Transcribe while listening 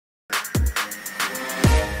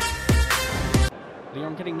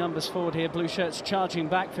Lyon getting numbers forward here. Blue shirts charging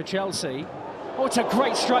back for Chelsea. Oh, it's a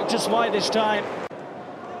great strike just wide this time.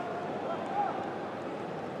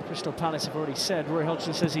 Crystal Palace have already said, Roy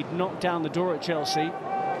Hodgson says he'd knock down the door at Chelsea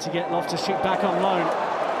to get Loftus-Cheek back on loan.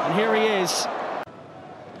 And here he is.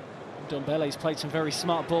 Ndombele's played some very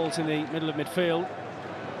smart balls in the middle of midfield.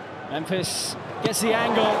 Memphis gets the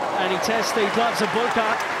angle and he tests the gloves of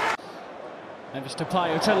Burkhardt. Memphis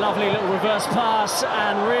Depay, it's a lovely little reverse pass,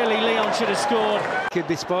 and really Lyon should have scored. Could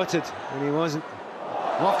be spotted, and he wasn't.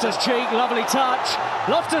 Loftus-Cheek, lovely touch.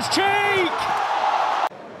 Loftus-Cheek!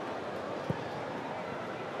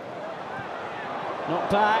 Not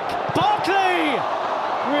back. Barkley!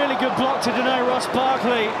 Really good block to deny Ross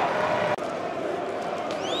Barkley.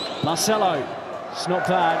 Marcelo. It's not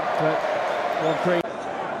bad, but well, great.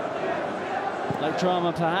 Late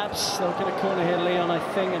drama, perhaps. They'll get a corner here, Lyon, I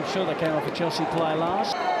think. I'm sure they came off a Chelsea player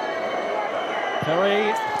last.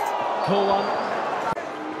 Perry, cool one.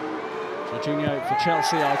 Jorginho for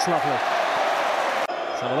Chelsea. Oh, it's lovely.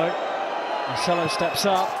 Let's have a look. Marcelo steps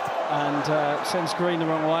up and sends Green the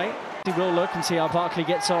wrong way. He will look and see how Barkley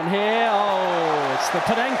gets on here. Oh, it's the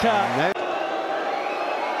Panenka. No.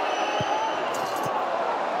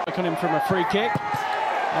 Look on him from a free kick.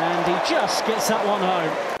 And he just gets that one home.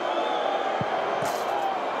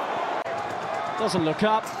 Doesn't look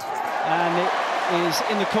up, and it is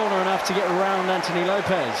in the corner enough to get around Anthony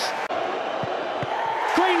Lopez.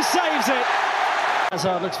 Green saves it.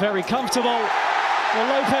 Hazard looks very comfortable. Well,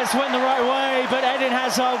 Lopez went the right way, but Eden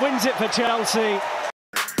Hazard wins it for Chelsea.